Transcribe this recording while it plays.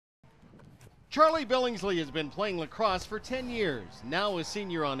Charlie Billingsley has been playing lacrosse for 10 years. Now a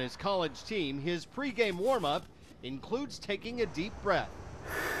senior on his college team, his pregame warm-up includes taking a deep breath.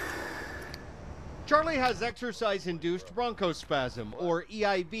 Charlie has exercise-induced bronchospasm, or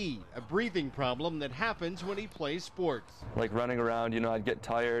EIB, a breathing problem that happens when he plays sports. Like running around, I'd get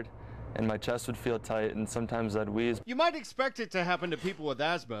tired and my chest would feel tight and sometimes I'd wheeze. You might expect it to happen to people with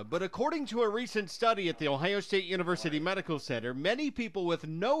asthma, but according to a recent study at the Ohio State University Medical Center, many people with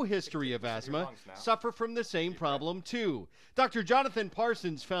no history of asthma suffer from the same problem too. Dr. Jonathan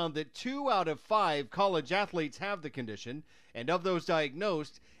Parsons found that 2 out of 5 college athletes have the condition, and of those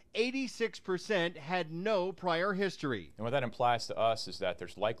diagnosed, 86% had no prior history. And what that implies to us is that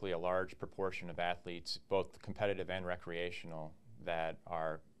there's likely a large proportion of athletes, both competitive and recreational, that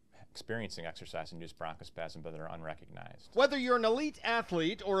are experiencing exercise-induced bronchospasm but that are unrecognized. Whether you're an elite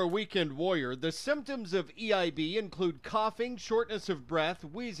athlete or a weekend warrior, the symptoms of EIB include coughing, shortness of breath,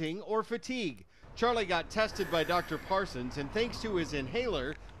 wheezing, or fatigue. Charlie got tested by Dr. Parsons, and thanks to his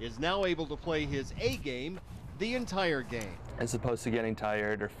inhaler, is now able to play his A game the entire game. As opposed to getting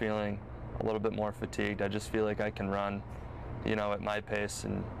tired or feeling a little bit more fatigued, I just feel like I can run, at my pace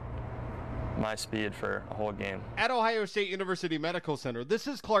and my speed for a whole game. At Ohio State University Medical Center, this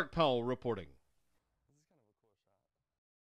is Clark Powell reporting.